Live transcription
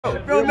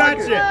Film that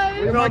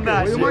shit. Film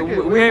that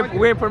shit.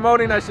 We ain't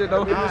promoting that shit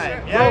though.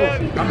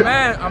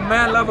 A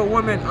man love a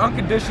woman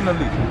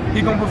unconditionally. He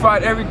gonna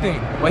provide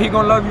everything, but he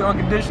gonna love you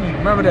unconditionally.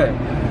 Remember that.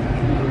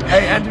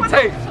 Hey, Andrew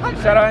Tate.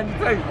 Shout out Andrew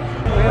Tate.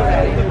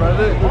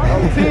 Brother,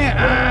 10, you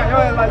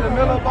had like the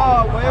middle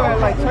ball, boy. You had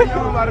like 20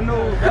 on by the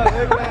nose,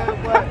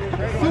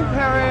 soup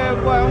hair ass,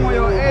 boy. I'm on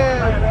your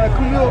ass,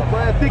 Camille,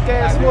 boy. Thick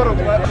ass sweater,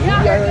 boy.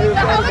 Yeah, the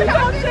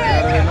helicopter.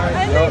 And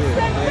they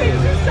sent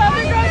pictures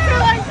showing us to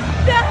like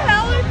the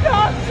helicopter.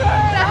 The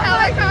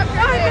helicopter.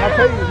 I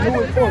tell you, new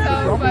enforcement,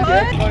 bro.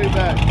 Call you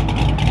back.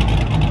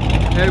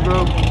 Hey, bro.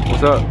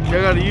 What's up? You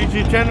got a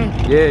YouTube channel?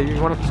 Yeah,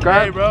 you wanna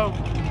subscribe? Hey, bro.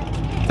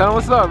 Tell them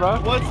what's up,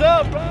 bro. What's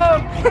up,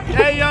 bro?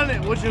 Hey, y'all,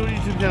 what's your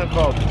YouTube channel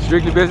called?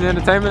 Strictly Business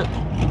Entertainment.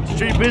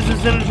 Street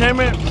Business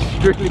Entertainment?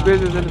 Strictly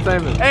Business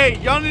Entertainment. Hey,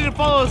 y'all need to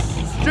follow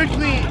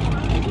Strictly.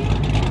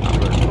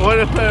 What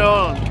is it? Hold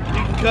on. You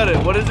can cut it.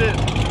 What is it?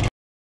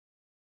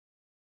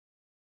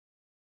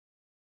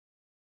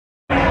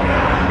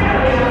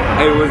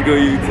 Hey, what's good,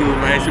 YouTube,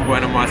 man? It's your boy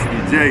Animosity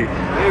J.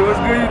 Hey, what's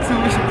good,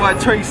 YouTube? It's your boy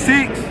Trey 6. You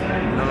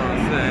know what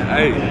I'm saying?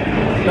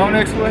 Hey. Don't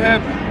ask what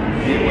happened.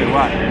 Yeah, wait,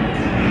 why?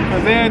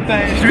 Cause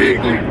everything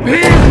Strictly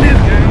business,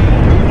 gang.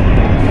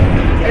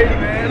 Hey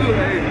man, look,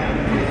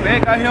 hey.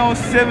 Back out here on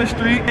 7th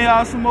Street, bring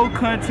y'all some more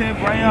content,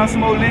 bring y'all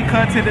some more lit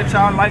content that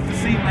y'all like to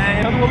see,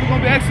 man. That's what we're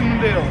gonna be asking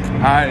them there.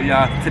 Alright,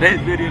 y'all. Today's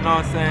video, you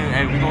know what I'm saying?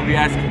 Hey, we're gonna be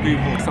asking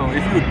people. So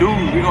if you a dude,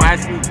 we're gonna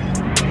ask you,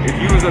 if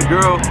you was a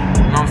girl,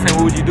 you know what I'm saying,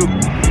 what would you do?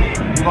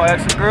 You gonna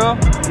ask a girl?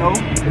 No.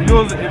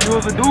 If you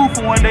was a dude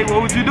for one day,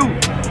 what would you do?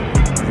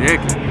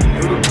 Exactly.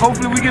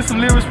 Hopefully we get some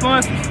lit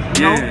responses.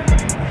 You know?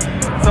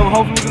 So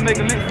hopefully we can make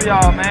it lit for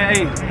y'all, man.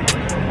 Hey,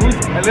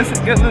 let's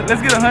get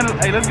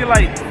 100. Hey, let's get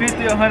like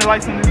 50 or 100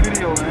 likes on this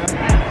video, man.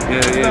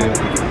 Yeah.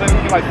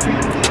 Like 50.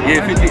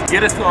 Yeah, 50.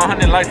 Get us to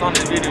 100 likes on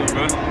this video,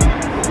 bro.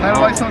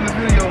 100 likes on this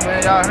video, man.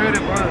 Y'all heard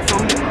it, bro. So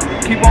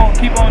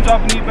keep on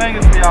dropping these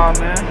bangers for y'all,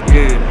 man.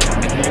 Yeah.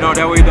 You know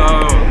that way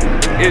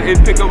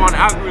it pick up on the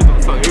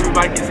algorithm, so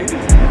everybody can see this.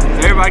 So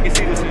everybody can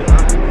see this shit,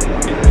 man.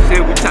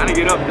 Shit, we trying to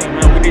get up there,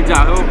 man. We need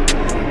y'all help.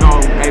 You know,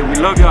 hey, we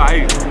love y'all.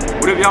 Hey,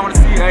 whatever y'all want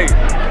to see, hey.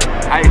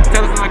 Hey,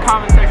 tell us in the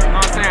comment section, you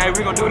know what I'm saying? Hey,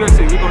 we gonna do this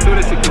shit,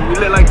 cause we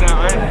lit like that,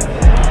 man.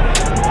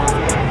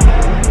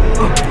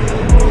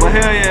 But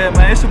hell yeah,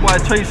 man, it's your boy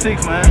Trey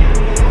 6, man.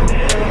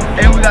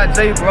 And we got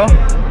Jay, bro.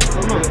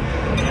 So look.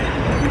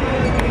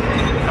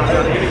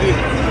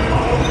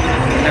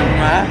 Never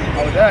mind.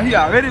 Oh, that, he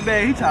already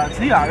bad.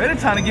 He already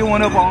trying to get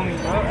one up on me,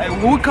 bro. Hey,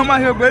 when we come out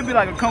here, bro, it be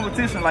like a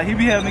competition. Like, he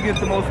be having to get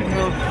the most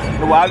females,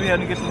 or I be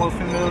having to get the most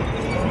females.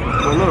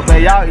 But look,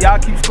 man, y'all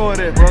keep scoring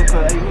that, bro.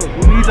 Cause, hey, look,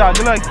 we need y'all.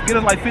 Get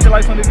us like 50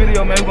 likes on the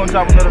video, man. We're gonna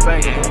drop another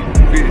banger.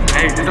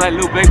 Hey, just like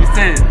Lil Baby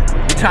said,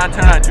 we trying to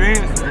turn our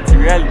dreams into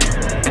reality.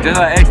 And just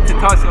like X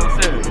Tentacion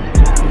said,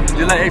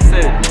 just like X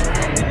said,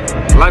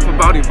 life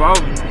about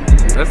evolving.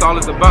 That's all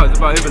it's about. It's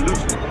about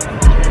evolution.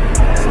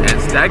 And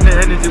stagnant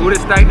energy, what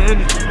is stagnant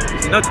energy?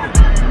 It's nothing.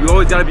 You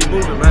always gotta be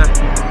moving, man.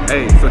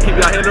 Hey, so keep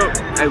y'all head up.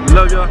 Hey, we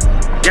love y'all.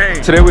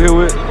 Gang. Today we're here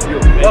with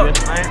Fabian.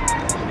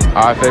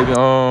 Alright,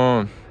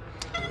 Fabian.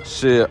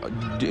 Shit,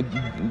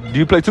 do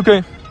you play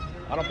 2K?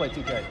 I don't play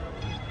 2K.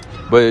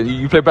 But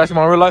you play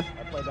basketball in real life?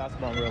 I play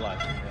basketball in real life,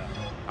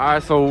 yeah.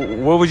 Alright, so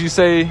what would you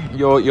say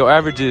your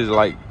average is,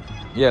 like,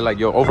 yeah, like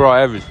your overall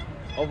average?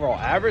 Overall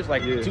average?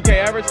 Like 2K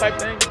average type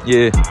thing?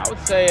 Yeah. I would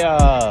say,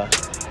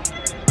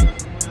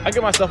 I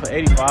give myself an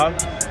 85.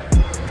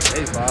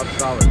 85,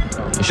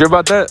 solid. You sure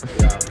about that?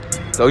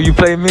 Yeah. So you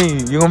play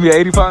me, you gonna be at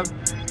 85?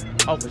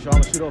 Oh, for sure,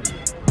 I'm gonna shoot over you.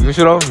 You gonna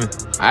shoot over me?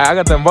 I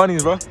got them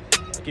bunnies, bro.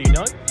 Can you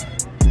dunk?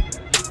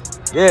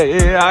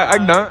 Yeah, I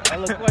can dunk. That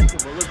look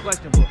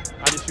questionable.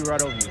 I just shoot right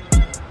over you.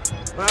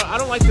 But I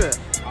don't like to,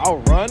 I'll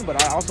run,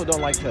 but I also don't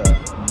like to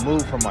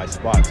move from my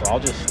spot. So I'll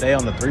just stay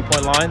on the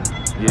 3-point line,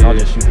 and I'll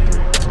just shoot the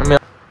 3. I mean,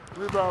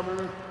 Rebound,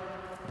 baby.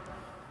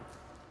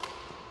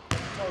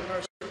 Hold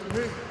on.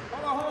 Get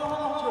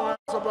your ass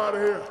up out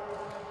of here.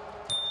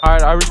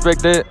 alright, I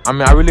respect that. I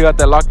mean, I really got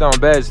that lockdown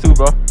badge too,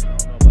 bro.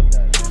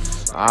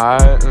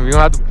 Alright, we're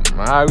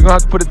gonna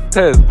have to put it to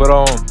test, but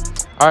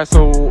alright,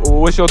 so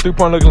what's your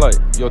 3-point looking like?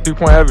 Your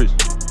 3-point average?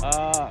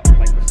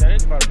 Like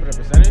percentage? If I put a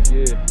percentage?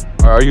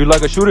 Yeah. Are you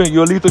like a shooter?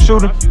 You a lethal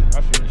shooter?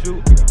 I'll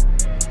shoot.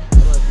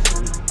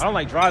 I don't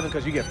like driving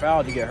because you get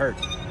fouled, you get hurt.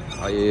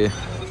 Oh yeah.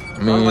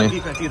 I don't like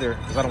defense either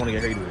because I don't want to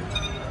get hurt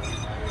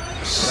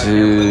either.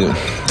 Shit.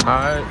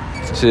 Alright.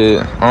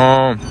 Shit.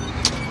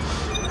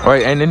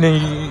 Alright, and then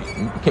you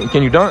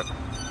can you dunk?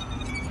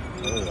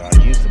 I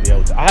used to be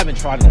able to. I haven't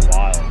tried in a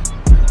while.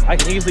 I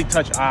can easily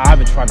touch. I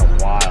haven't tried in a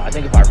while. I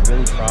think if I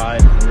really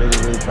tried, I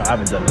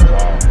haven't done it in a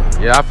while.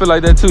 Yeah, I feel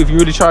like that too. If you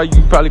really try,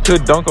 you probably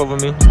could dunk over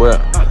me, but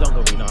not dunk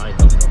over me. No, I ain't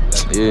dunk over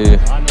that. Yeah.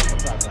 I know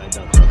sometimes I ain't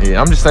dunk over. Yeah,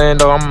 I'm just saying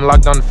though, I'm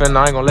locked down defender.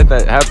 I ain't gonna let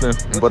that happen.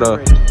 What's but your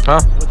rating?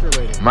 huh? What's your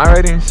rating? My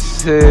rating,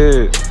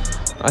 shit.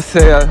 I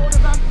say,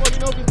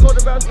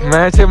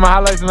 man, check my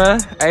highlights, man.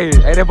 Hey,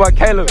 that boy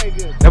Caleb.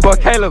 That boy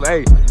Caleb.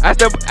 Hey, ask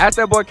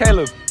that boy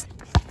Caleb.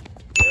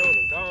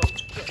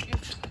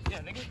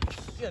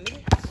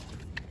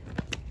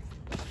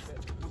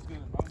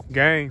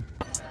 Gang.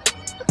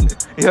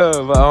 Yeah,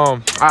 but all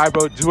right,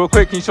 bro. Just real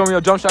quick, can you show me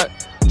your jump shot?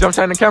 Jump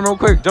shot in the camera, real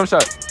quick. Jump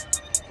shot.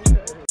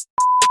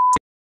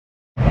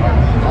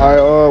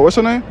 All right, what's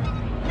your name?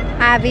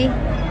 Abby.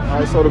 All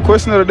right, so the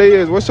question of the day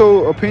is, what's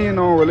your opinion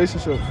on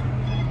relationships?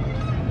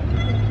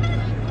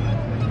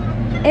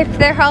 If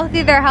they're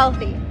healthy, they're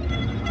healthy.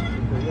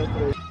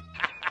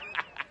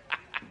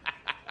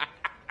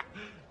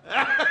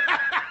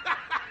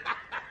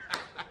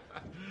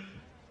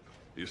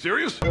 You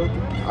serious? All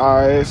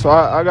right, so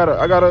I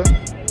gotta.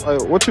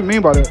 Like, what you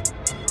mean by that?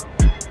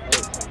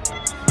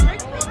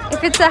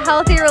 If it's a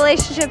healthy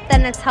relationship,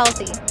 then it's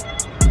healthy.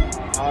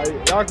 All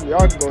right, y'all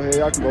can go ahead.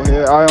 Y'all can go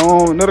ahead. All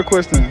right, another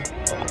question.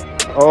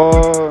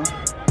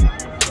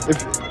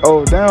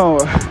 Damn.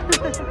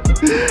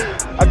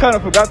 I kind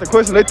of forgot the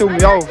question. They threw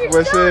me off.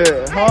 But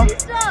said, huh?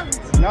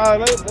 Nah,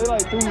 they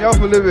like threw me off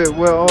a little bit.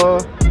 Well,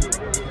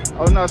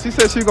 oh no, she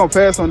said she was gonna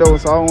pass on that one,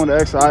 so I don't want to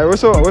ask her. All right,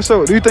 what's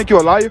your? Do you think you're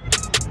a liar?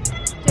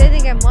 Do I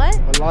think I'm what?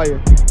 A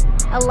liar.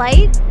 A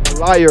light? A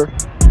liar.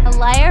 A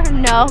liar?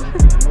 No.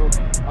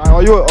 All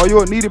right, are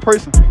you a needy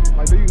person?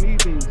 Like, do you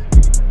need things?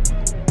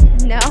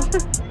 No.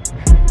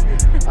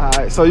 All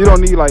right, so you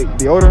don't need like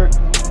deodorant?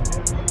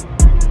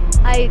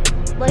 I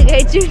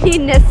do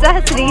need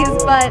necessities,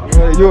 but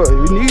Yeah, you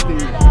need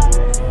things.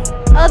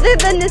 other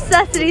than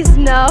necessities,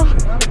 no.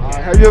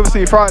 Have you ever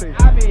seen Friday?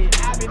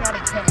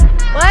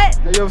 What?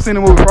 Have you ever seen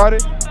the movie Friday?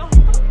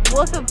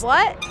 Wolf of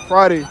what?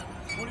 Friday.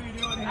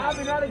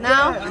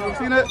 No. You ever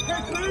seen it? No.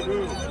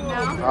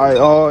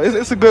 All right,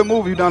 it's a good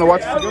movie. You down to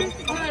watch it together?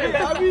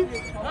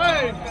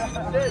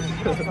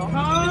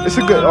 It's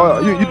a good.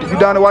 You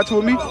down to watch it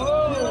with me?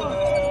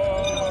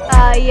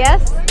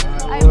 Yes.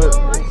 I will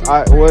watch it. All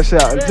right, well,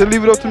 shit. Just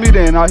leave it up to me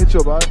then. I'll hit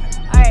you up. All right.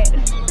 All right.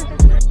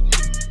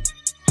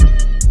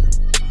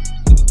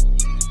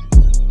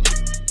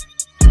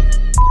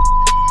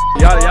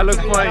 Y'all look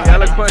funny. Y'all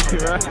look funny,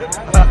 man.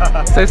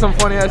 Say some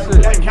funny ass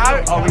shit.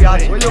 Oh, we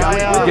got you.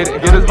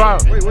 Get us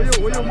viral. Wait, where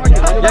your mic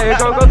at? Yeah,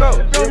 go.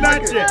 Film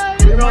that shit.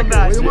 Film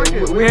that shit.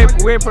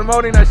 We ain't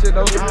promoting that shit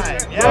though.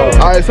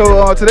 All right,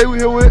 so today we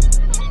here with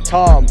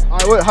Tom, all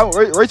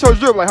right. Rate your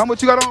drip. Like, how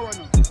much you got on right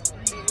now?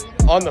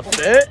 on the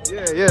fit,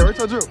 Yeah. Rate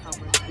your drip.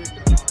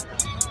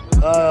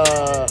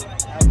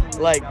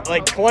 like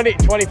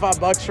 20-25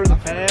 bucks for the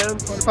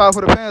pants. 25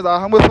 for the pants.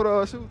 How much for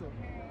the shoes? Though?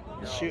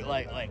 Shoot,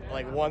 like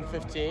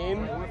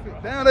 115.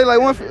 Damn, they like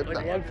 150.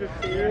 Like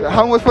 115.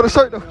 How much for the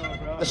shirt though?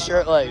 The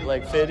shirt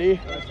like 50.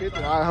 All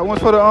right, how much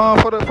for the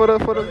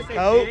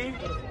Coat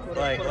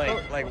like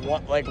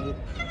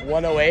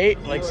 108,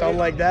 like something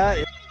like that.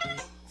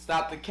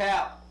 Stop the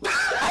cap. Stop the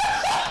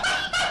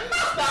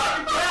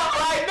cap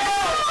right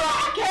now.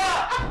 Stop the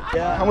cap.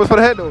 Yeah. How much for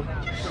the hat though?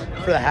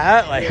 For the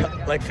hat,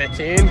 like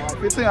 15.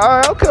 15. All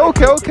right,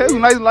 okay.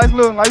 Nice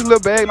little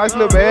bag.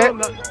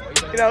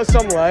 You know,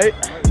 some light.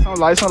 Some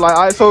light. All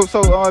right, so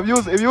if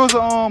you was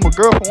a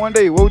girl for one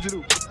day, what would you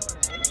do?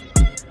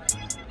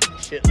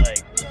 Shit,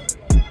 like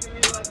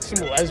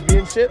some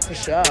lesbian shit for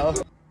sure.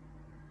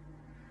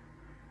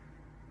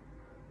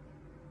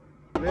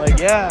 Like,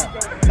 yeah,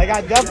 like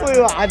I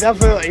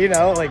definitely, you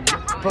know, like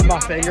put my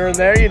finger in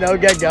there, you know,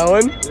 get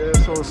going. Yeah.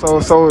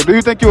 So do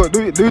you think you're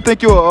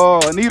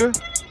a neater?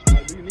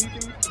 Like, do you need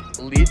things?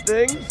 Lead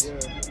things.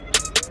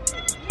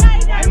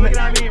 Hey, look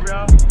at me,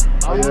 bro.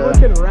 I'm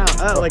looking around,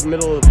 like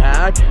middle of the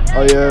pack.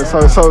 Oh yeah. So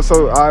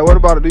all right. What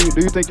about it? Do you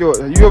think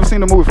have you ever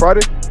seen the movie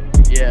Friday?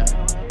 Yeah.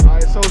 All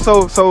right. So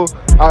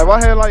all right,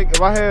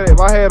 if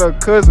I had a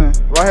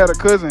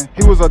cousin,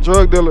 he was a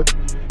drug dealer.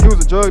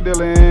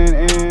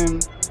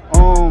 And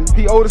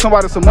he owed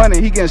somebody some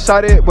money. He getting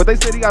shot at, but they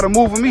said he got to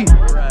move with me.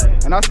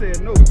 Right. And I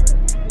said no.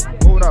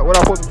 What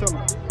I supposed to tell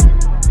him?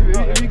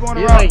 If he going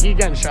around, like he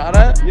getting shot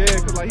at? Yeah,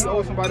 cause like he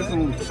owed somebody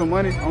some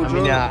money on drugs. I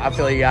mean, yeah, I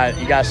feel like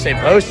you gotta stay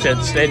posted,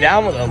 stay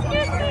down with them.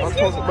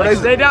 But they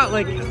Stay down,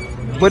 like.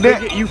 But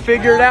then You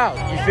figure it out.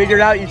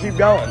 You keep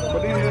going.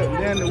 But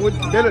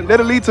then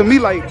that'll lead to me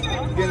like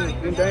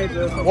getting in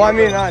danger. Or something. Well, I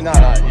mean,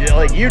 not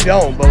like you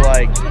don't, but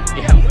like,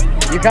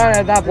 yeah, you kind of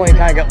at that point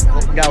kind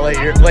of gotta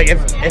let your like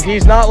if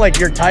he's not like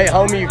your tight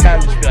homie, you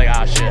kind of just be like,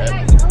 ah, shit.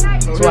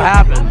 That's what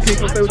happens.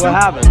 That's what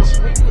happens.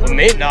 With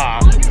me, nah.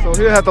 So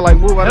he'll have to like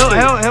move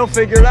out. He'll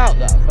figure it out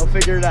though. He'll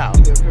figure it out.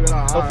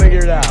 He'll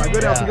figure it out.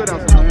 Good Yeah.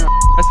 answer.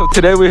 So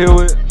today we're here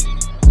with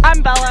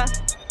I'm Bella.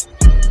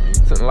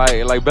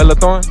 like Bella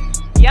Thorne.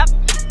 Yep.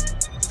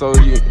 So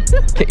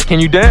can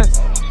you dance?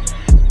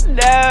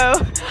 No.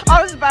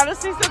 I was about to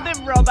say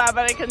something real bad,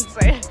 but I couldn't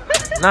say it.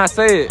 Nah,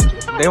 say it.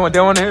 They want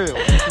to hear it.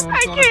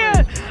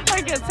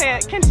 I can't say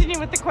it. Continue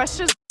with the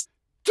questions,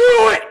 Do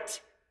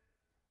it.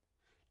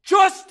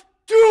 Just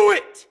do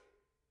it.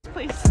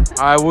 please.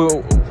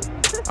 All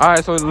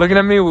right. So looking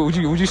at me, would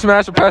you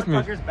smash or pass me?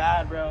 Fucker's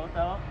bad, bro.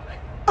 No.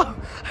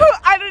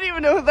 I don't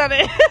even know who that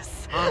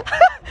is.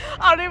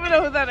 I don't even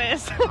know who that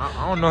is.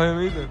 I don't know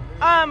him either.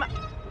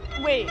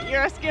 Wait, you're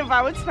asking if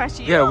I would smash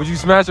you? Yeah, would you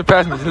smash or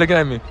pass me? Just looking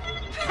at me.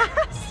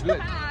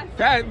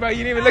 Pass, bro. You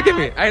didn't even look at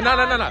me. Hey,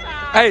 no.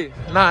 Hey,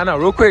 nah.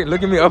 Real quick,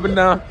 look at me up and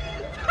down.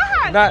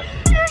 God, Not,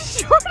 you're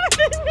shorter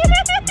than me.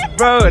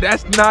 bro,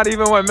 that's not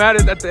even what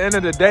matters at the end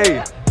of the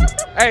day.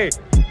 Hey,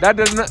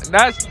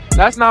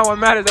 that's not what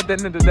matters at the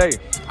end of the day.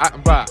 I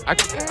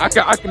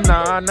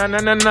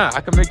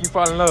can make you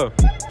fall in love.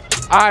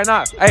 All right,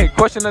 nah. Hey,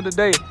 question of the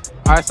day.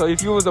 All right, so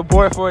if you was a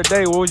boy for a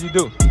day, what would you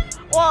do?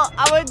 Well,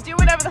 I would do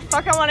whatever the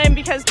fuck I wanted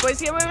because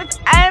boys get away with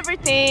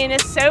everything.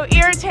 It's so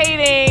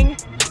irritating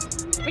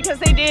because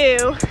they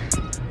do.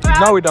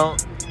 But No, we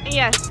don't.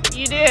 Yes,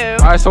 you do.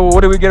 All right, so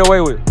what do we get away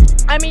with?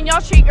 I mean,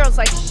 y'all treat girls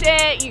like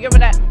shit. You give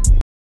it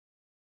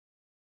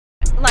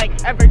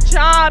like every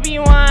job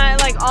you want,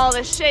 like all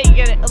this shit. You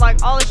get it,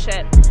 like all this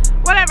shit.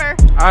 Whatever.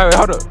 All right,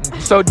 hold up.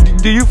 So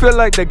do you feel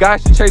like the guy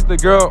should chase the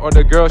girl or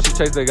the girl should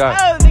chase the guy?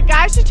 Oh, the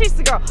guy should chase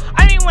the girl.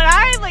 I mean, when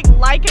I like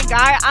a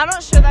guy, I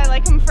don't show that I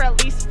like him for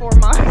at least 4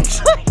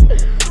 months.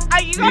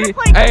 You gotta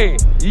play. Hey,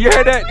 you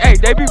hear that? Hey,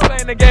 they be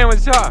playing the game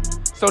with y'all.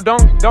 So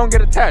don't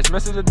get attached.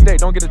 Message of the day,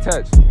 don't get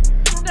attached.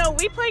 No,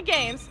 we play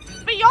games,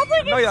 but y'all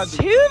play No, y'all games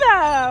do. too,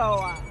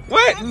 though.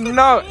 What?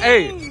 No,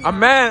 hey, a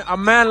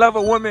man love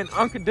a woman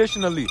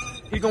unconditionally.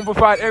 He gonna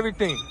provide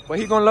everything, but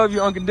he gonna love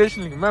you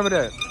unconditionally. Remember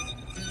that.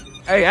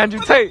 Hey, Andrew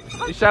Tate.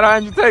 Shout out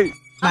Andrew Tate.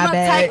 I'm a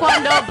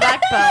Taekwondo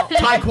black belt.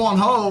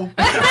 Taekwondo.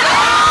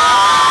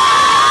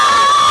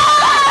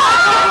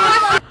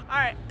 All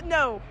right,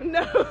 no.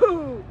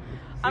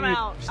 I'm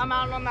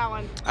out on that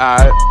one. All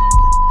right.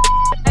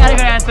 I got a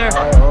good answer. I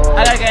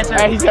got a good answer.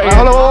 Hey, he's got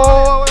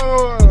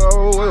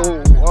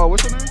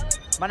what's your name?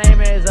 My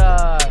name is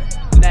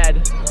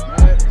Ned.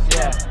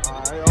 Yeah.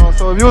 Alright,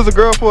 so if you was a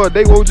girl for a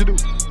date, what would you do?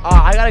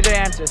 I got a good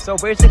answer. So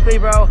basically,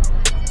 bro,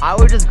 I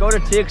would just go to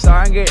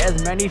TXR and get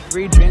as many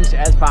free drinks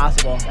as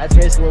possible. That's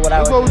basically what I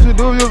would do. What would you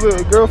do if you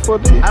was a girl for a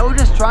date? I would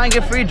just try and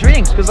get free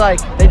drinks, because, like,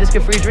 they just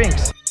get free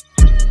drinks.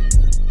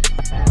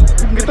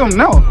 You can get them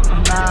now.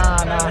 Nah.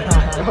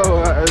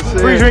 Oh,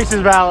 Free drinks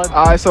is valid.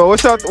 Alright, so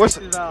what's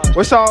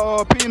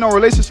y'all opinion on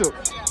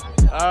relationships?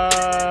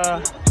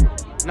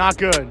 Not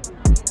good.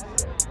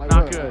 Like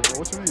Not what? good.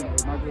 What you mean?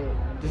 Not good.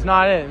 Just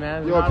not it,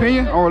 man. Your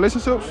opinion on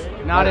relationships?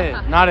 Not it.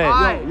 Not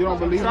it. You don't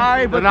believe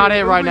Sorry, me? They're not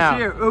it right now.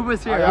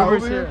 Uber's here. Alright,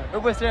 Uber's Uber here.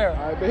 Uber's here.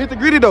 Alright, but hit the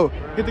gritty though.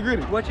 Hit the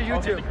gritty. What's your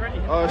YouTube?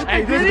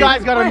 Hey, this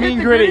guy's got a mean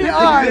gritty. This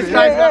guy's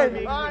got a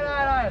mean gritty.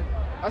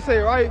 I say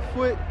right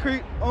foot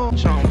creep on.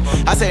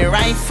 I say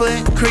right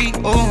foot creep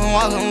on,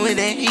 walking with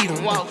that heater.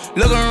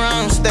 Look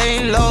around,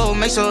 stay low,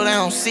 make sure they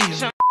don't see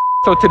you.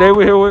 So today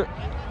we're here with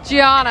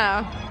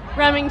Gianna.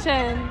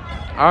 Remington.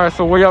 all right,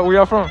 so where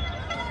y'all from?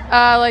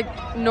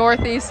 Like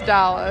Northeast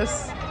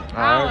Dallas.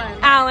 All right.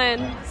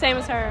 Alan. Same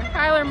as her.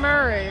 Kyler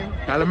Murray.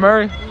 Kyler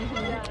Murray?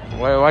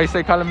 Why you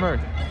say Kyler Murray?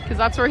 Because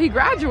that's where he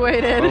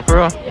graduated. Oh, for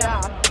real?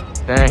 Yeah.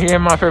 Damn, he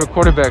ain't my favorite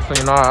quarterback, so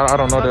you know I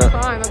don't know that.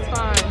 That's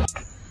fine.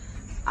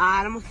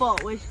 I'm a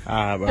fault.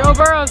 Joe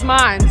Burrow's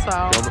mine,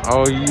 so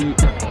Oh, you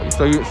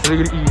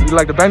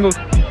like the Bengals?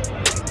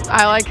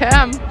 I like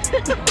him.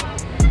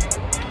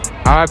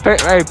 All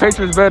right, hey,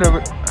 Patriots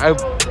better.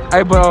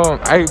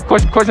 Hey,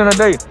 question of the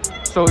day.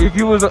 So if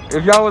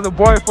y'all was a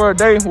boy for a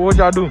day, what would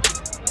y'all do?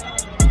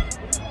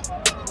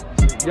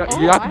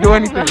 Y'all can do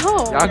anything.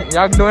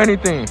 Y'all can do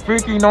anything.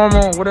 Freaky,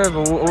 normal, whatever.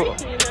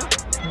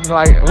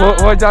 Like,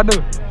 what would y'all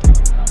do?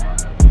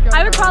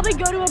 I would probably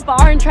go to a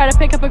bar and try to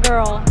pick up a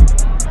girl.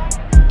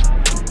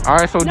 All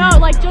right, so No,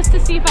 like just to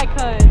see if I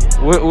could.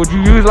 would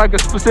you use like a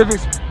specific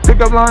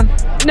pickup line?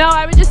 No,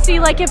 I would just see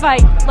like if I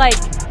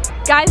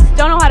guys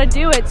don't know how to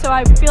do it, so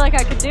I feel like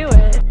I could do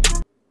it.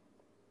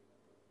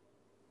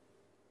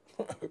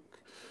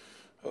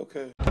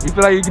 Okay. You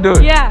feel like you can do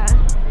it? Yeah.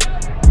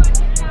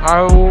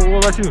 All right,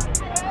 what about you?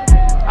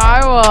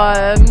 I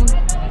would.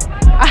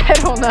 I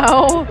don't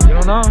know. You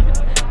don't know?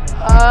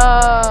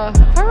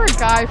 If I were a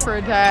guy for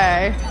a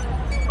day,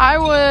 I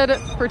would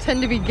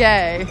pretend to be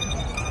gay.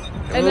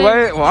 And then,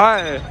 Wait,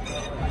 why?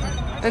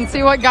 and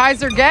see what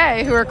guys are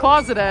gay who are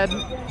closeted.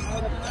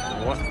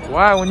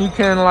 Why? When you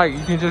can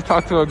just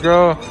talk to a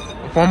girl,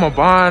 form a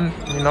bond,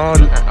 you know,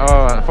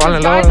 fall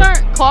in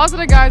love.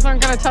 Closeted guys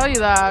aren't gonna tell you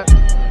that.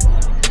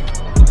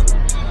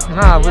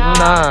 Nah, but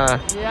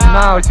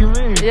nah, what you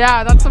mean?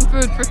 Yeah, that's some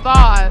food for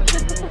thought.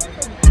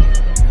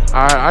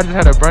 I just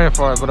had a brain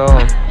fart, but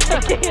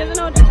He doesn't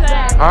know what to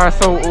say. all right.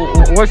 So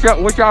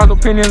what's y'all's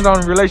opinions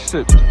on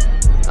relationships?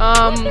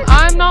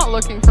 I'm not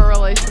looking for a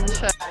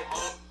relationship.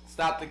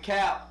 Stop the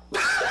cap.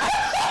 Stop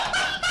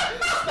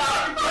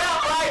the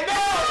cap right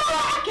now.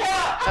 Stop the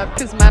cap.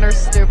 Because men are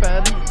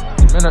stupid.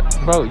 Man,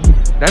 bro,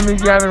 that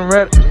means you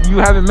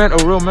haven't met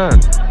a real man.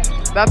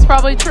 That's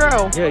probably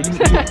true. Yeah,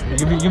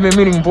 you've been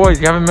meeting boys.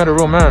 You haven't met a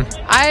real man.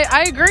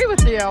 I agree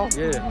with you.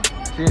 Yeah.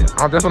 See,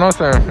 that's what I'm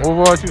saying. What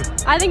about you?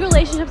 I think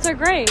relationships are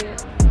great.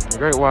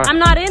 Great. Why? I'm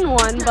not in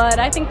one, but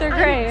I think they're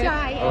great.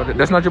 Oh,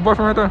 that's not your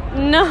boyfriend right there?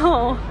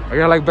 No. Are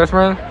y'all like best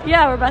friends?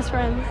 Yeah, we're best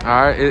friends. All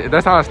right.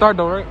 That's how it start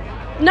though, right?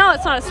 No,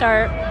 it's not a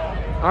start.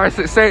 All right.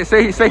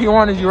 Say he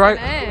wanted you, right?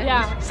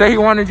 Yeah. Say he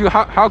wanted you.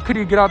 How could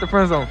he get out the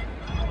friend zone?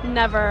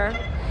 Never.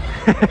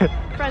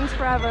 Friends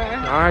forever.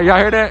 All right, y'all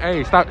hear that?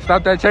 Hey,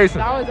 stop that chasing.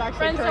 That was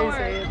actually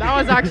crazy. That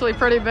was actually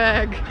pretty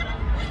big.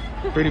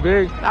 Pretty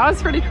big. That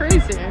was pretty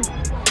crazy.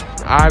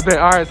 I bet.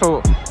 All right,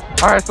 so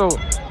All right, so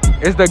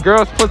is the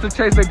girl supposed to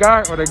chase the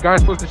guy, or the guy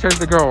supposed to chase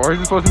the girl, or is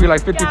it supposed to be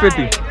like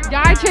 50-50?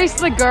 Guy chase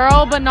the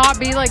girl, but not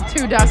be like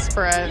too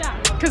desperate.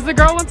 Because the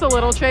girl wants a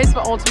little chase,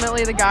 but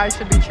ultimately the guy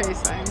should be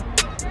chasing.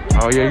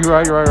 Oh yeah, you're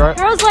right.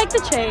 Girls like the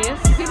chase.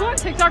 People on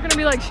TikTok are gonna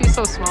be like, she's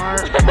so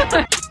smart.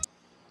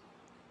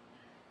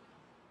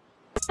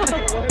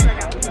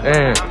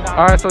 And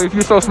all right, so if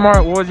you're so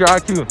smart, what was your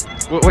IQ?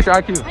 What's your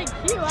IQ?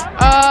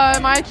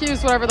 My IQ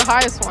is whatever the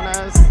highest one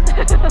is.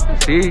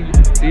 See?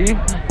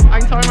 I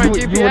can tell you my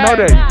GPA. You would know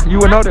that. You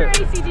would know that.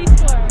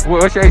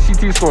 What's your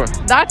ACT score?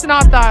 That's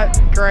not that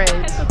great.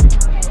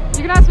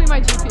 You can ask me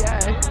my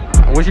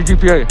GPA. What's your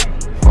GPA?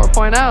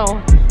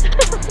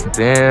 4.0.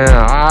 Damn.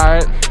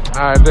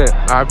 All right, bet.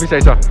 I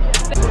appreciate y'all.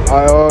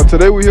 All right,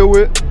 today we here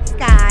with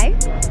Sky.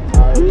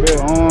 All right,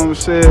 bet.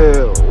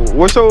 Shit.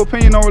 What's your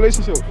opinion on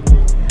relationships?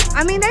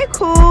 I mean, they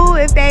cool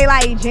if they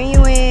like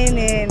genuine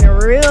and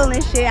real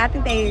and shit. I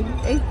think they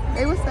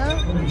what's up.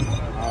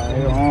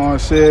 All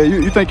right, shit.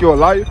 You think you're a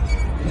liar?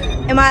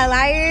 Am I a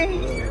liar?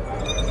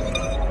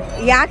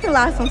 Yeah, I can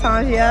lie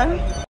sometimes,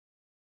 yeah.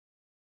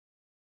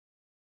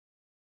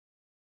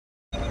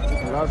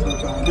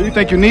 Do you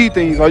think you need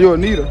things? Are you a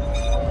needer?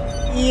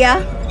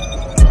 Yeah,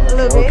 a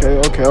little bit.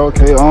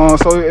 Okay.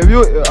 So if you,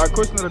 our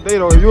question of the day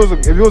though, if you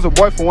was a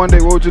boy for one day,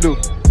 what would you do?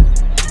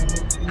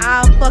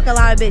 I'll fuck a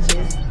lot of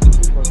bitches.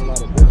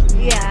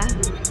 Yeah.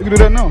 You can do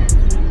that now.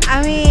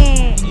 I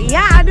mean,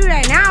 yeah, I do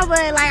that now,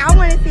 but like I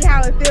want to see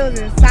how it feels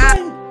inside.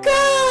 Oh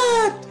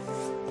God!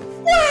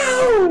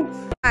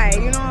 Wow!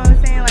 You know what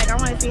I'm saying? Like I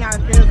want to see how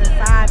it feels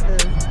inside.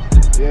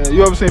 Yeah.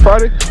 You ever seen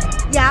Friday?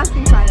 Yeah, I've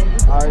seen Friday.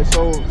 All right.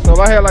 So if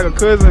I had like a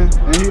cousin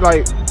and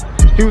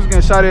he was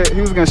getting shot at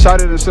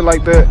and shit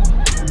like that,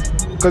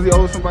 cause he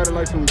owed somebody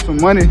like some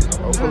money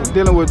for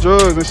dealing with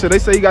drugs and shit. They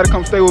say he gotta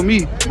come stay with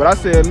me, but I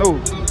said no.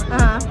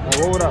 Like,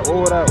 what would I do?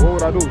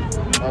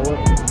 Like,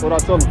 what would I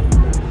tell him?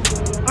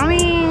 I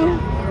mean,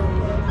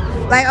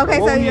 like, okay,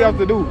 what so would he have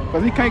to do?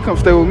 Cause he can't come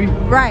stay with me.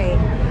 Right.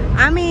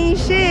 I mean,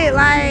 shit,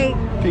 like,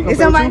 is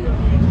somebody?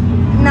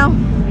 No.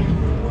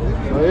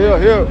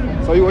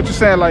 So So what you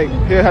saying? Like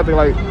he'll have to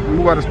like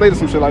move out of state or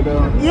some shit like that?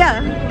 Huh?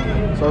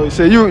 Yeah. So you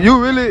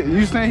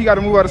saying he got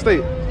to move out of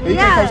state? He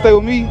can't come stay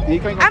with me. He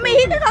can't. I mean,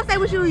 he can come stay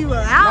with you. You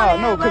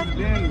allowed. No, cause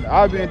then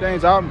I'll be in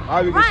danger.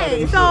 I'll be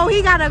right. So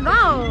he gotta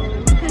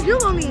go, cause you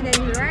gonna be in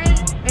danger, right?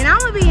 And I'm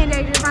gonna be in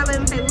danger if I let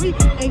him stay with me,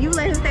 and you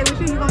let him stay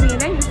with you. You gonna be in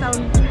danger. So.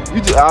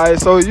 Alright.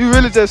 So you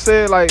really just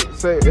said like,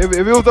 if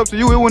it was up to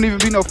you, it wouldn't even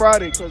be no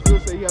Friday, cause you'll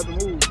say he had to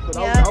move. Cause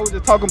I was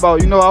just talking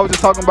about,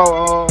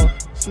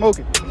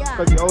 smoking,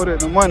 cause he owed it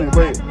the money,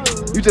 but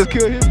you just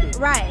killed his kid.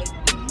 Right.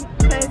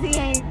 Cause he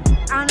ain't.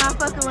 I'm not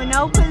fucking with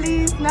no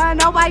police,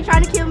 nobody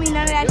trying to kill me,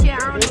 none of that shit. I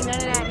don't need none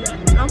of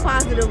that. I'm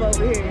positive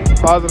over here.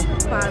 Positive?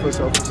 For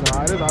sure.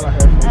 Alright, that's all I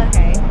have.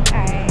 Okay,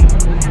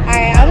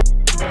 alright.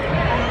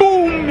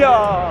 Boom,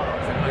 y'all.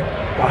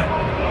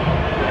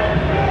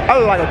 I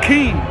look like a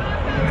king.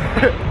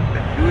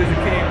 You is a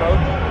king, bro.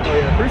 Oh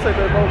yeah, appreciate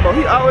that, bro.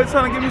 He always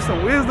trying to give me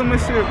some wisdom and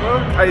shit, bro.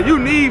 Hey, you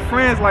need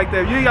friends like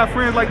that. If you ain't got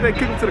friends like that,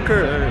 kick them to the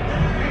curb.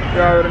 You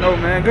already know,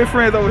 man. Good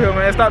friends over here,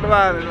 man. Stop the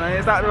violence,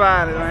 man. Stop the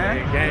violence, man.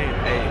 Hey, game,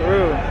 hey. For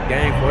real.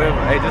 Game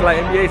forever. Hey, just like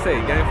NBA say,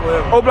 game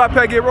forever. O Block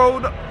pack get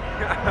rolled up.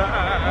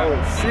 Oh,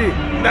 shit.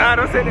 Nah,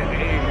 don't say that.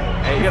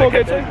 Hey, you fuck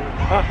that shit?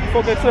 Huh? You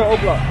fuck that shit, O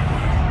Block?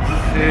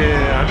 Shit,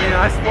 I mean,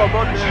 I support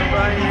both of them,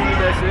 but I ain't need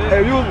that shit.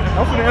 Hey,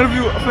 I'm finna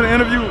interview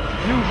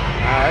you.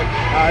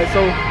 Alright,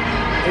 so,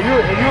 if you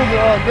was a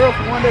girl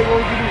for one day,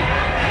 what would you do? You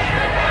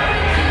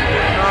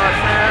know what I'm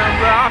saying,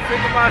 bro? I'll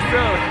figure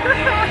myself.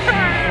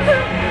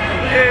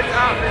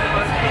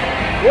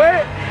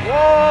 What?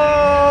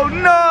 Whoa,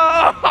 no!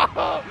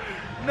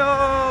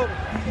 No!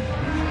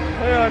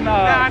 Hell no.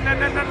 Nah.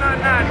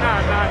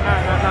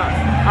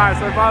 Alright,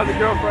 so if I was a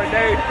girl for a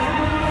day,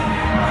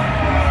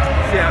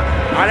 yeah,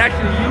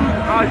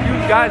 I'll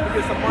use guys to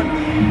get some money.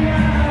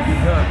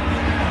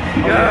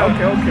 Yeah.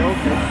 Okay.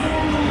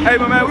 Hey,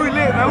 but man, we lit,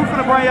 man. We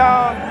finna bring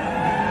y'all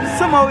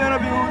some more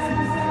interviews.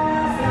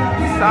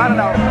 Signing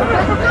out.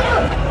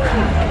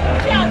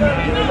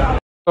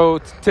 So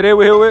today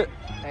we're here with.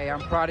 Hey, I'm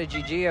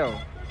Prodigy Geo.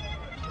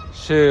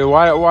 Shit,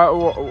 why,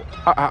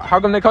 how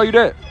come they call you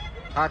that?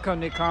 How come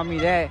they call me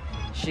that?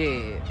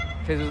 Shit,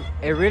 cause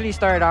it really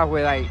started off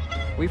with like,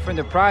 we from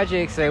the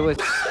projects, so it was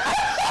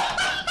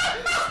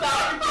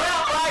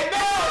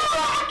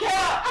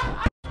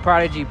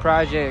Prodigy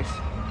Projects,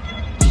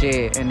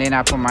 shit, and then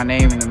I put my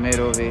name in the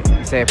middle of it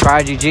and said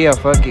Prodigy Geo,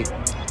 fuck it.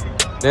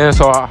 Damn,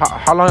 so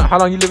how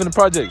long you live in the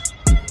projects?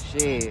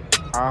 Shit,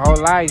 our whole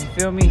lives, you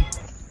feel me?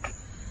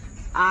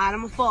 Alright,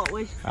 I'm a fuck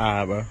with you.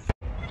 Alright, bro.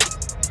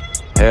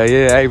 Hell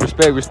yeah, hey,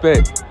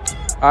 respect.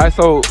 Alright,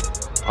 so,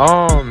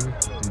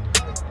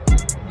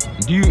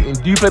 do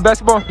you play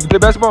basketball? You play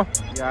basketball?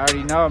 You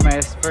already know, man,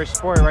 it's the first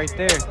sport right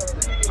there.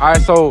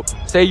 Alright, so,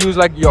 say you use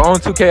like your own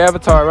 2K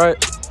avatar, right?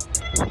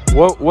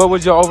 What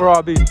would your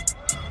overall be?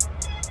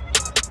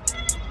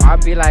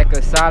 I'd be like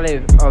a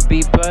solid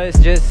B+,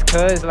 just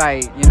cause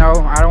like, you know,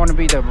 I don't want to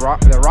be the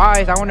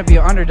rise, I want to be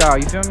an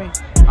underdog, you feel me?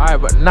 Alright,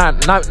 but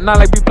not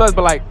like B+, but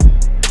like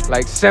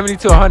Like 70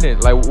 to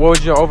 100. Like what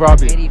would your overall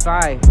be?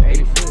 85,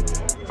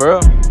 86. For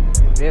real?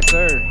 Yes,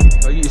 sir.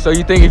 So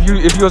you think if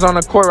you was on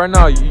the court right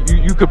now,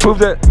 you could prove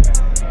that?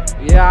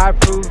 Yeah, I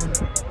prove.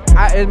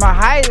 My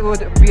height would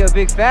be a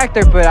big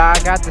factor, but I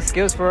got the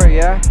skills for it.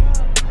 Yeah.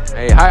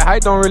 Hey,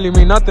 height don't really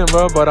mean nothing,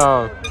 bro. But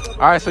all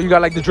right. So you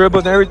got like the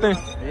dribbles and everything.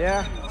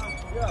 Yeah.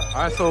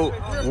 All right. So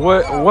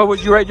what would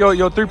you rate your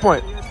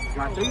 3-point?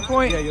 My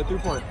 3-point? Yeah, your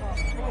 3-point.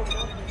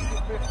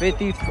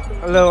 50,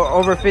 a little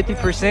over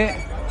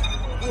 50%.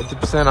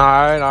 50%. All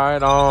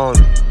right. All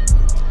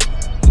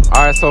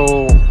right.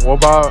 So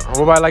what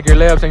about like your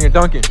layups and your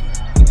dunking?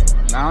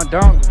 I don't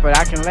dunk, but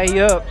I can lay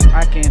you up.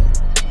 I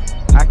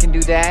can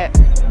do that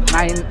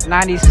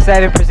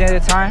 97% of the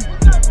time.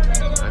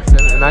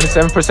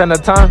 97% of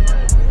the time.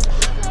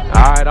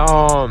 All right.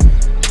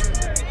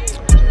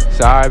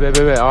 So all right,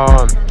 baby.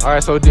 All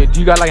right. So do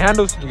you got like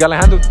handles? You got like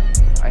handles?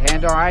 A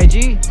handle on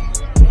IG?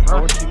 Huh?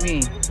 What you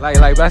mean? Like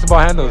basketball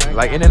handles,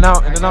 like in and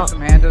out, in and out.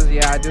 Some handles.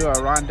 Yeah, I do a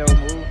rondo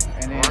move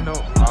and then. Rondo.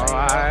 All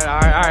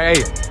right.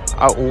 Hey.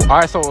 All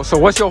right. So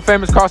what's your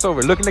famous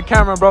crossover? Look in the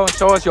camera, bro.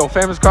 Show us your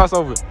famous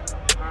crossover.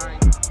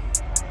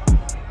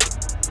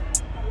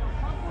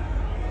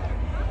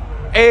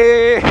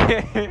 Hey.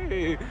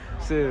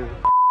 Shit.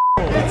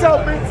 Get your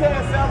bitch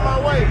ass out my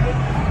way.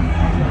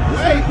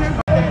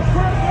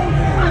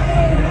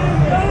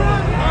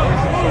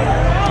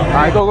 All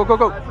right, go.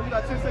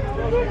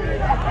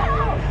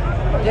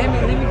 Jamie,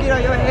 let me get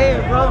on your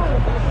head, bro.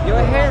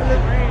 Your head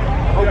look.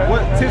 Oh,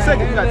 what? 10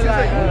 seconds. You got 10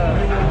 seconds.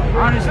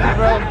 Honestly,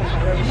 bro,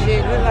 your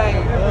shit look like.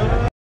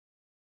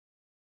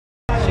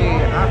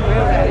 Shit, I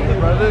feel that,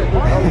 bro. Look.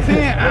 10.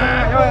 You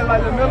had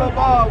like the middle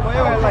ball, boy.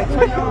 You had like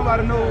Trey Young by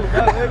the nose, boy.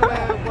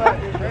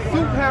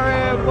 Soup hair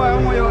ass, boy.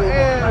 I'm on your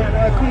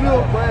ass,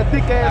 Camille, boy.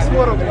 Thick ass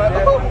sweater, boy.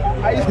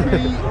 Ice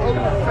cream,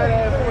 fat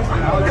ass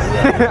pussy.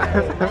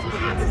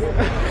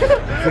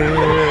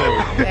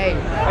 Hey,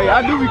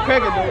 I do be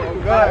cracking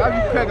though. God, I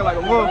be cracking like a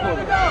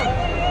motherfucker.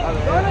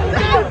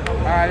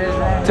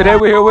 Alright, today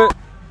we're here with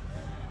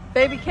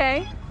Baby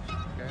K.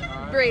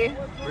 Bree.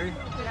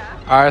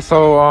 All right,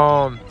 so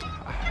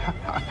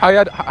how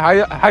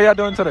y'all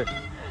doing today?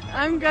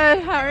 I'm good.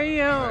 How are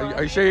you?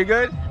 Are you sure you're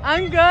good?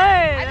 I'm good.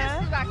 I just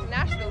flew back from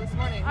Nashville this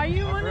morning. Are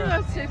you one of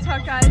those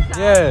TikTok guys?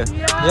 Yeah.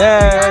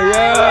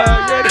 Yeah.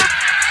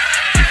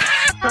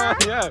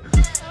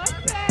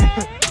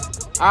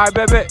 All right,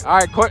 baby. All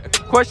right,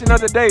 question of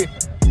the day.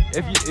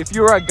 If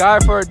you were a guy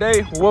for a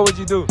day, what would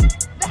you do?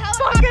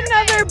 Fuck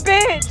another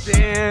bitch.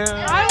 Damn.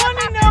 I want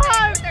to know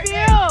how it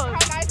feels. How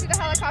guys do the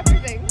helicopter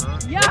thing.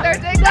 Yeah. They're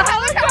the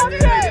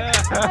helicopter.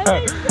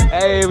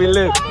 Hey, we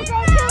live. Oh my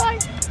God, you're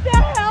like the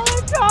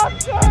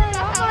helicopter.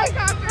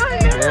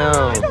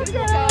 Damn.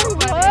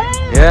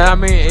 Yeah, I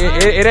mean,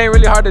 it ain't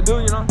really hard to do,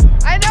 you know.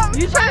 I know.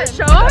 You trying to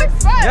show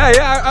us?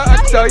 Yeah,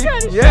 I show you.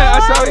 Yeah, I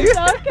show you.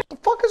 What the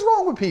fuck is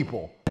wrong with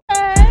people?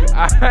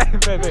 Alright,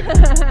 baby.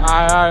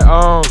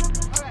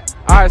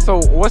 Alright, so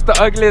what's the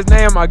ugliest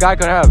name a guy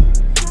could have?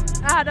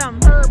 Adam.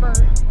 Herbert.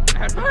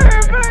 That's a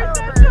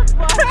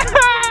fuck.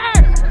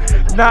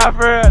 Nah,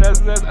 for real,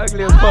 that's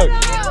ugly as fuck.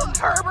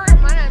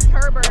 Herbert. My name's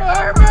Herbert.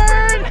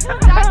 Herbert. That's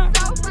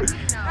so fucking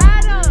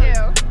Adam.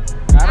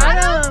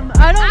 I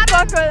don't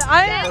fuck with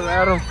Adam.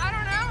 I don't know.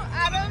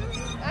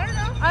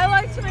 I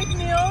like to make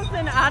meals,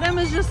 and Adam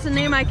is just a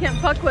name I can't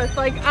fuck with.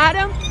 Like,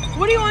 Adam,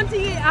 what do you want to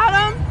eat,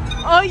 Adam?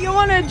 Oh, you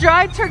want a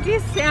dry turkey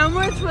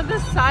sandwich with a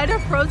side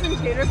of frozen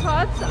tater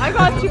tots? I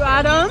got you,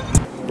 Adam.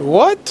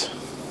 What?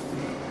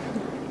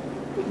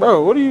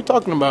 Bro, what are you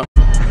talking about?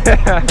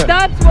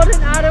 That's what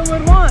an Adam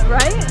would want,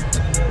 right?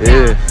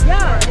 Yeah.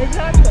 Yeah,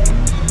 exactly.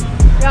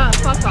 Yeah,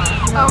 fuck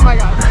off. Oh my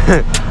God.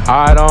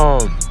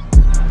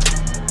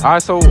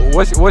 Alright, so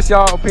what's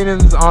y'all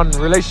opinions on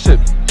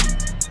relationships?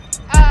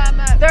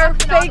 They're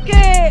fake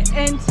it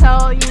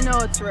until you know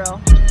it's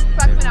real.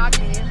 Fuck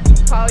monogamy,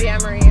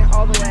 polyamory,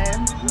 all the way.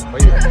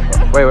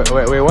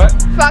 Wait, what?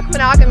 Fuck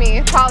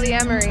monogamy,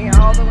 polyamory,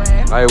 all the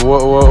way. Like,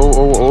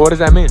 what does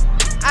that mean?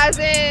 As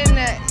in,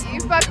 you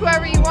fuck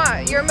whoever you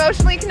want. You're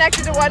emotionally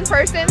connected to one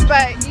person,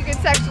 but you can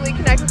sexually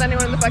connect with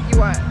anyone the fuck you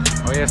want.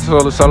 Oh yeah, so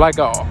like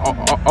a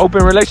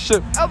open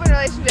relationship? Open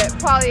relationship,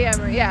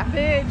 polyamory, yeah.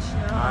 Bitch.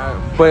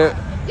 But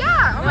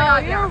yeah, oh my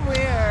God, you're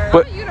weird.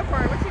 But I'm a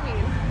unicorn, what do you mean?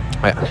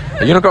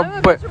 Unicorn,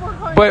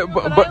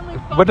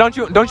 but don't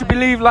you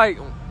believe like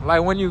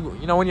when you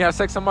have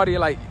sex with somebody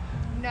like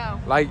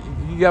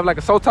you have like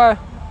a soul tie?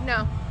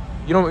 No.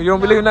 You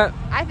don't believe in that?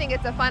 I think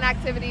it's a fun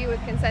activity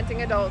with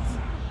consenting adults.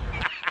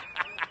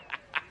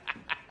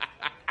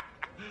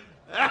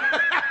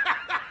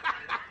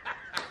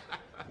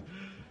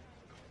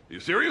 You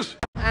serious?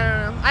 I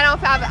don't know.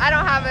 I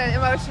don't have an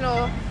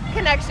emotional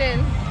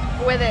connection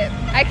with it.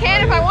 I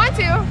can if I want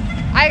to.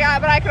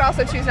 But I could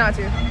also choose not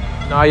to.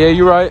 Nah, yeah,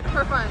 you're right.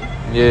 For fun.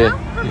 Yeah. You know?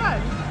 For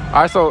fun.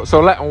 All right, so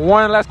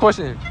one last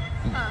question.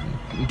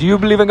 Do you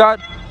believe in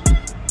God?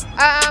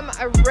 I'm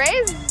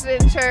raised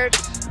in church,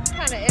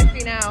 kind of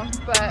iffy now,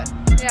 but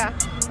yeah.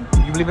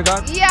 You believe in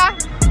God? Yeah,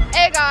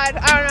 a God.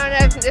 I don't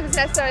know if it's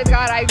necessarily the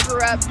God I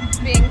grew up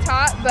being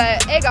taught,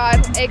 but a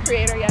God, a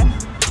creator,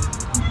 yes.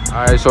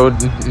 All right, so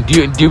do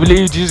you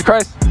believe Jesus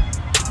Christ?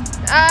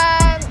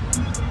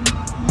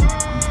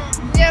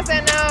 Yes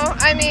and no.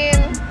 I mean,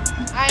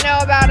 I know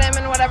about him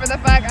and whatever the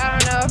fuck. I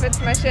don't know if it's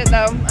my shit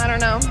though. I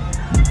don't know.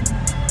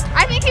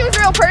 I think he was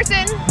a real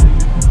person.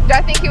 Do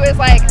I think he was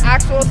like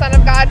actual son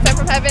of God sent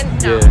from heaven?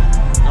 No.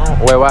 Yeah.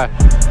 Wait, why?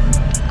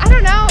 I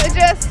don't know. It's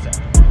just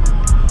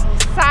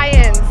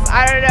science.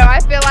 I don't know.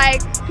 I feel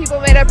like people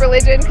made up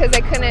religion because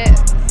they couldn't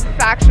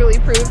factually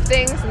prove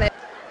things. And they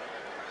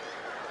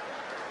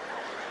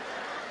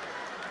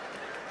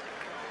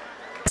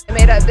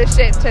made up this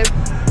shit to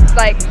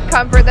like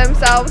comfort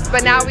themselves.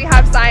 But now we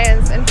have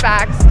science and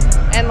facts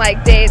and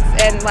like dates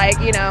and like,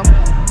 you know.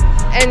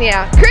 And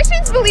yeah,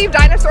 Christians believe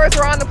dinosaurs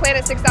were on the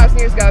planet 6,000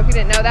 years ago. If you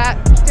didn't know that,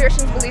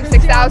 Christians believe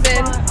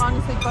 6,000.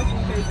 Honestly,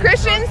 fucking crazy.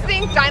 Christians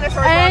think dinosaurs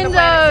were on the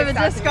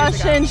planet 6,000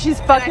 discussion.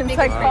 She's fucking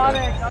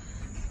psychotic.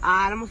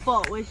 Alright, I'ma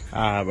fuck with you.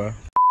 Alright, bro.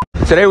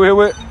 Today we're here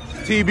with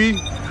TB.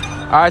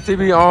 Alright,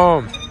 TB.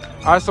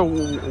 Alright, so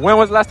when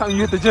was the last time you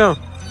hit the gym?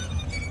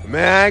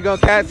 Man, I ain't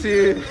gonna catch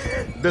you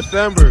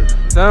December.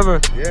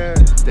 December? Yeah.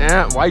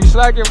 Damn, why you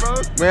slacking, bro?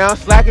 Man, I'm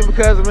slacking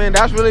because, man,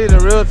 that's really the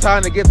real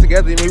time to get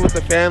together. You meet with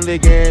the family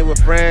again,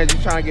 with friends. You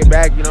trying to get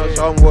back, you know,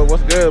 show them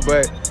what's good.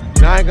 But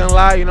you know, I ain't gonna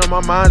lie, you know,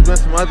 my mind's been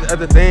some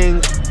other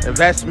things,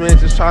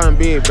 investments, just trying to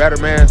be a better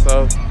man.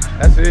 So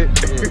that's it.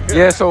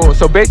 Yeah,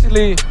 so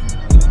basically,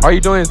 are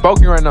you doing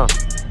bulking right now?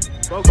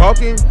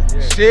 Bulking?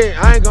 Yeah.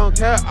 Shit, I ain't gonna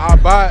tell. I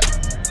bought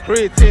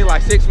creatine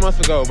like 6 months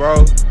ago,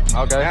 bro.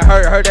 Okay. I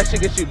heard that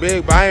shit gets you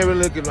big, but I ain't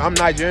really looking. I'm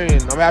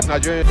Nigerian. I'm half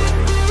Nigerian.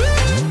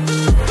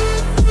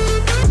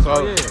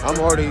 So I'm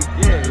already.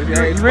 Yeah,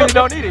 you really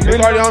don't need it.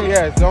 It's already on me.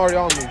 Yeah, it's already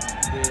on me.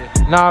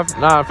 Yeah.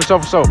 Nah, for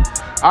sure.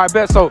 All right,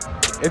 bet. So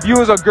if you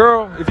was a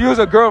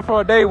girl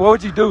for a day, what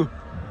would you do?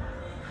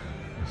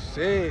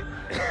 Shit.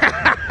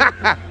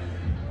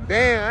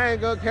 Damn, I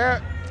ain't gonna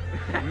care.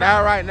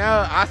 Now, right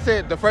now, I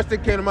said the first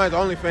thing came to mind is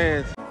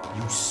OnlyFans.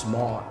 You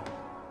smart.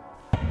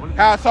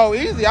 How so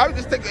easy? I would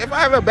just take, if I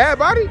have a bad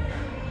body.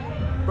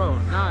 Bro,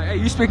 nah, hey,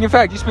 you speaking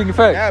fact.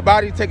 Bad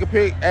body, take a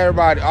pic,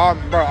 everybody. All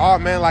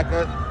men like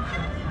us.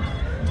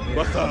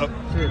 What's up?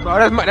 Shit,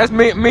 bro, that's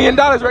 $1 million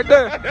right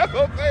there. That's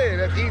what I'm saying.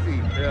 That's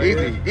easy.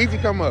 Easy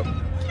come up.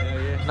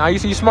 Yeah. Nah, you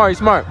smart.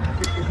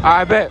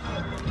 I bet.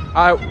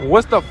 All right,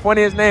 what's the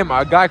funniest name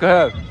a guy could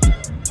have?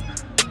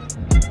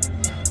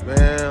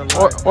 Man.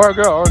 Like, or a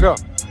girl.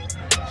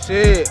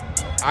 Shit.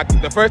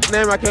 The first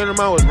name I came to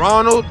mind was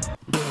Ronald.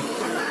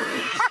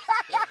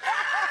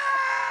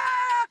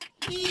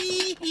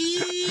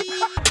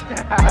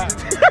 I just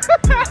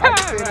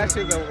think that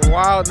shit's a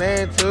wild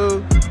name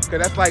too, cause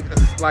that's like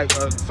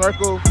a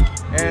circle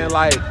and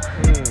like.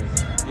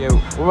 Yeah.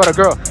 What about a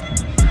girl?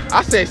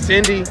 I said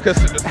Cindy, cause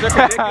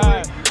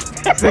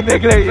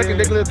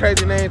ridiculous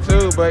crazy name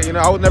too. But you know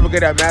I was never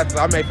good at math, so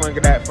I made fun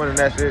of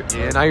that shit.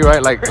 Yeah, now you're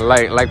right.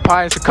 Like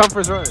pi and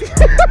circumference, right?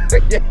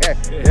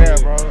 yeah,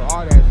 bro.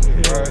 All that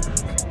shit,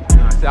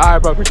 bro. All right,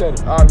 bro. Appreciate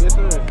it. All right, yes,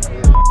 sir.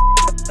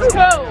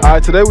 All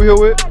right, today we here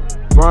with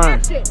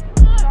Brian.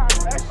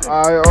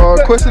 All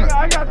right, question. All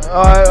right,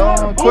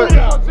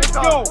 let's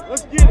go.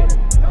 Let's get it.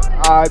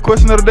 All right,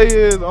 question of the day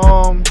is,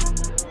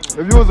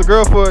 if you was a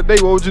girl for a day,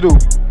 what would you do? If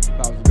I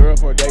was a girl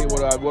for a day,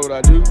 what would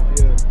I do?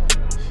 Yeah.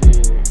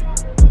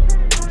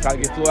 Shit. Try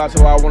to get flew out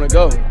to where I want to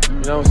go. You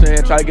know what I'm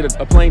saying? Try to get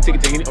a plane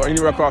ticket to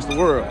anywhere across the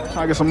world.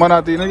 Trying to get some money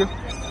out there, nigga.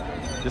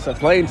 Just a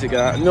plane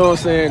ticket. You know what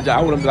I'm saying?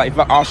 I want to be like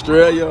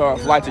Australia or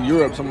fly to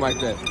Europe, something like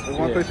that.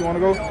 One place you want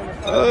to go?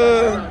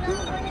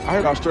 I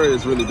heard Australia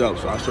is really dope,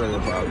 so Australia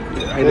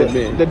probably. Yeah, I ain't never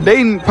been. The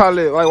dating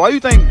probably, like, why you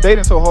think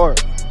dating so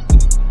hard?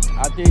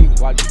 I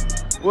think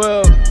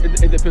well,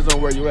 it depends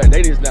on where you at.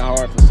 Dating is not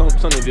hard for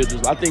some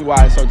individuals. I think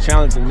why it's so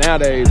challenging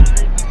nowadays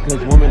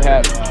because women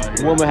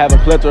have a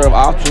plethora of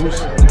options,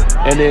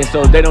 and then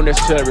so they don't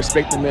necessarily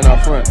respect the men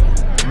up front.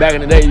 Back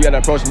in the day, you had to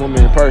approach a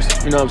woman in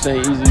person. You know what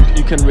I'm saying? Easy.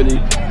 You couldn't really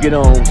get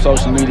on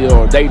social media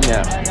or dating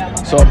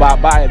apps. So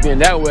by it being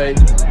that way,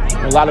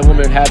 a lot of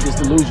women have this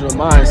delusional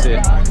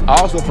mindset.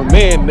 Also for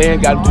men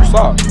got to do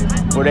soft,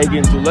 or they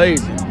getting too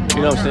lazy.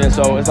 You know what I'm saying?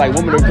 So it's like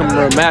women are becoming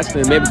more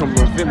masculine, men becoming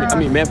more feminine. I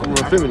mean, men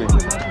becoming more feminine.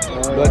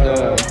 But What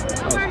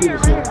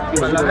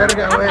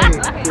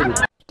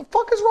the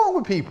fuck is wrong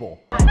with people?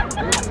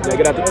 Yeah,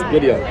 get out the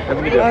video. I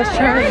was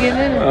trying to get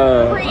in.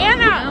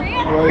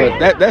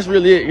 But that's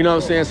really it, you know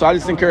what I'm saying? So I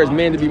just encourage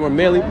men to be more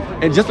manly.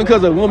 And just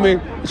because a woman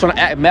is trying to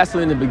act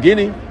masculine in the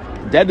beginning,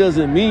 that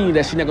doesn't mean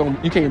that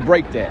you can't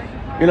break that.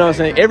 You know what I'm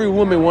saying? Every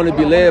woman wants to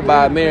be led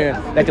by a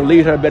man that can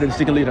lead her better than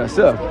she can lead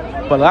herself.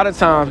 But a lot of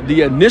times,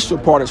 the initial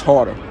part is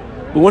harder.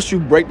 But once you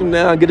break them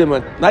down, get them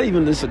not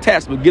even just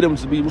attached, but get them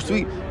to be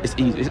sweet, it's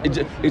easy.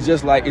 It's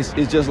just like 1,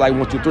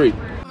 2, 3.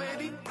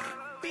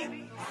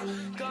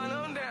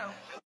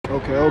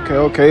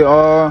 Okay.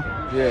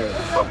 Yeah.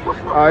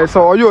 All right.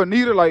 So, are you a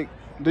needer? Like,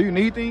 do you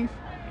need things?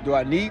 Do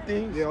I need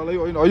things? Yeah.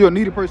 Are you a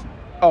needy person?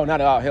 Oh,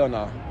 not at all. Hell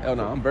no.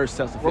 I'm very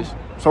self-sufficient.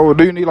 So,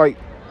 do you need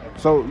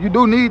So you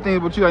do need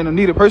things, but you ain't a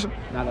needed person?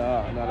 Not at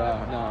all. No.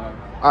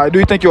 All right. Do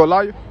you think you're a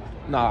liar?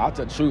 No, I'll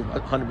tell the truth.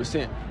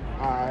 100%.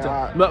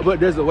 But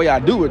there's a way I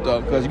do it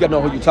though, because you gotta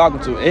know who you're talking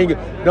to.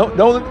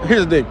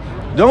 Here's the thing.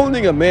 The only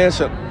thing a man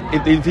should,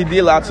 if he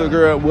deal out to a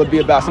girl, would be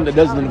about something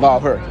that doesn't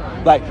involve her.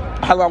 Like,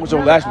 how long was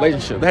your last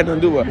relationship? That had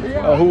nothing to do with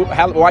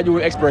why you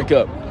were ex break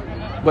up.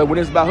 But when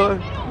it's about her,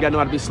 you gotta know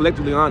how to be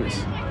selectively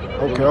honest.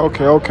 Okay.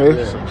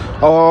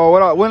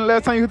 Yeah. When the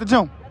last time you hit the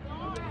gym?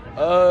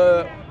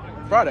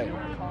 Friday.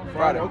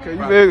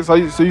 Okay, so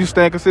you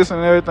staying consistent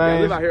and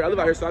everything? Yeah, I live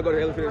out here, so I go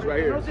to Elephant Fitness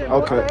right here. So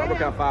okay. I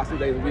work out 5-6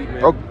 days a week,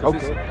 man.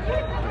 Okay.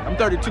 I'm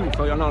 32,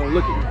 so y'all know I'm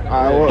looking. All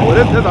right, well,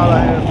 that's all I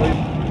have for you.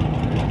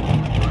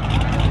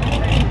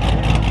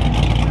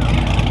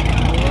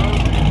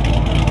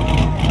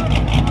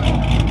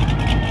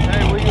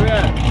 Hey, where you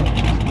at?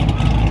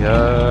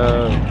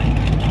 Yeah.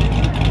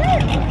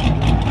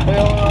 Hey,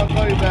 I'll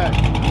call you back.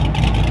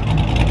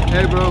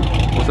 Hey, bro.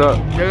 What's up?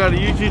 You got a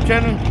YouTube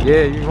channel?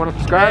 Yeah, you want to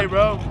subscribe? Hey,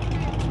 bro.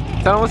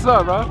 Tell them what's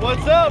up, bro.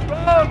 What's up,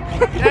 bro?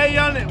 Hey,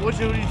 y'all, what's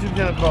your YouTube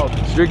channel called?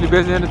 Strictly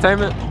Business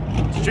Entertainment.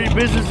 Street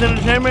Business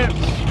Entertainment?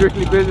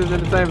 Strictly Business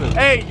Entertainment.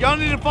 Hey, y'all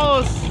need to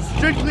follow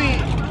Strictly.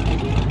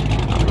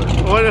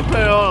 Hold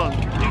on.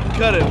 You can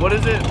cut it. What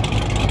is it?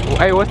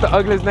 Hey, what's the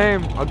ugliest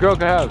name a girl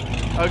can have?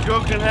 A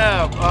girl can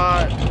have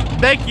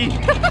Becky.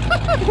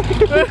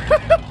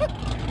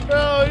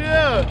 Oh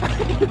yeah.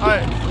 All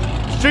right.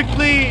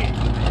 Strictly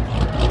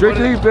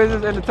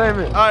Business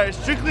Entertainment. All right.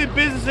 Strictly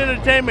Business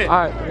Entertainment.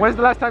 All right. When's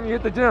the last time you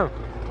hit the gym?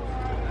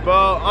 Bro,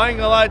 I ain't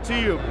gonna lie to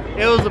you.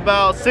 It was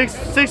about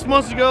six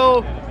months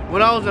ago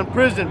when I was in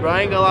prison, bro.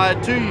 I ain't gonna lie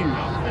to you.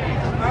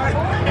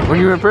 When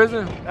you were in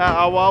prison?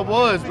 I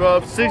was,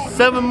 bro.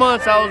 6-7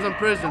 months I was in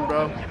prison,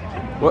 bro.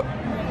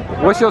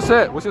 What's your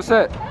set?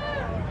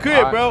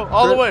 Crib, bro,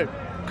 all the way.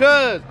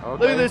 Cuz,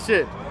 look at this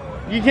shit.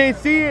 You can't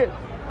see it.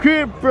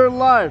 Crib for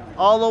life,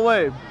 all the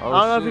way. I don't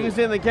know if you can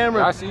see it in the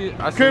camera. Yeah, I see it.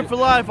 Crib for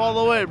life, all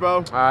the way, bro.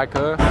 All right,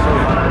 cuz.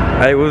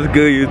 Hey, what's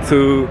good,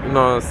 YouTube? You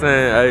know what I'm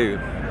saying? Hey,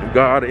 we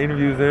got all the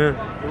interviews in.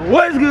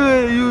 What's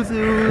good,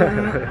 YouTube?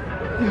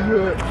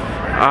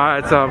 All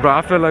right, so, bro,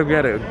 I feel like we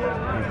had a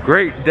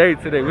great day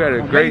today. We had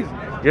a great,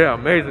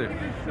 amazing.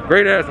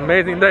 Great ass,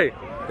 amazing day.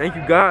 Thank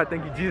you, God.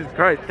 Thank you, Jesus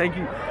Christ. Thank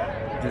you.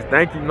 Just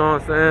thank you, know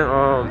what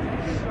I'm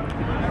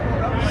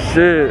saying?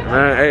 Shit,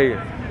 man, hey.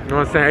 You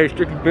know what I'm saying? Hey,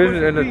 Strictly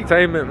Business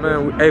Entertainment,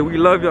 man. Hey, we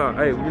love y'all.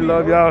 Hey, we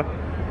love y'all.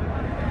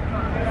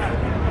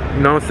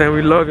 You know what I'm saying?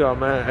 We love y'all,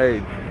 man.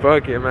 Hey,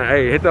 fuck it, man.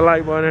 Hey, hit the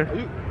like button.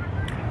 You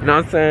know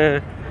what I'm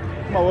saying?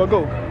 Come on, we'll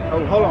go.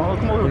 Oh, hold on,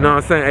 come on. You know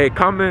what I'm saying? Hey,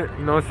 comment.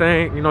 You know what I'm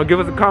saying? You know, give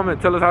us a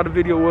comment. Tell us how the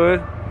video was.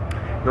 You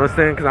know what I'm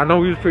saying? Because I know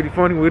we was pretty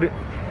funny with it.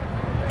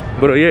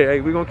 But yeah,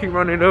 hey, we gonna keep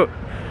running it up.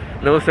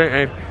 You know what I'm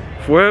saying? Hey,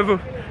 forever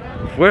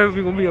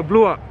we gonna be a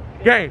blow up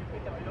gang.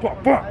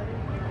 Pop, pop.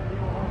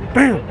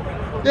 Bam.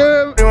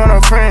 Yeah. You want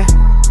a friend?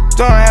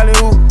 Don't alley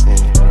hoop.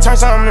 Turn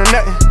something to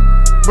nothing.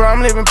 Bro,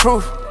 I'm living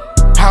proof.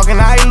 How can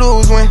I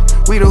lose when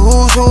we the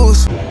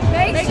who's?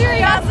 Make sure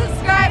y'all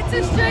subscribe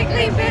to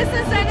Strictly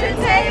Business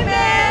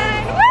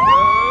Entertainment.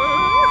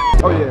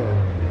 Oh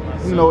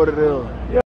yeah. You know what it is.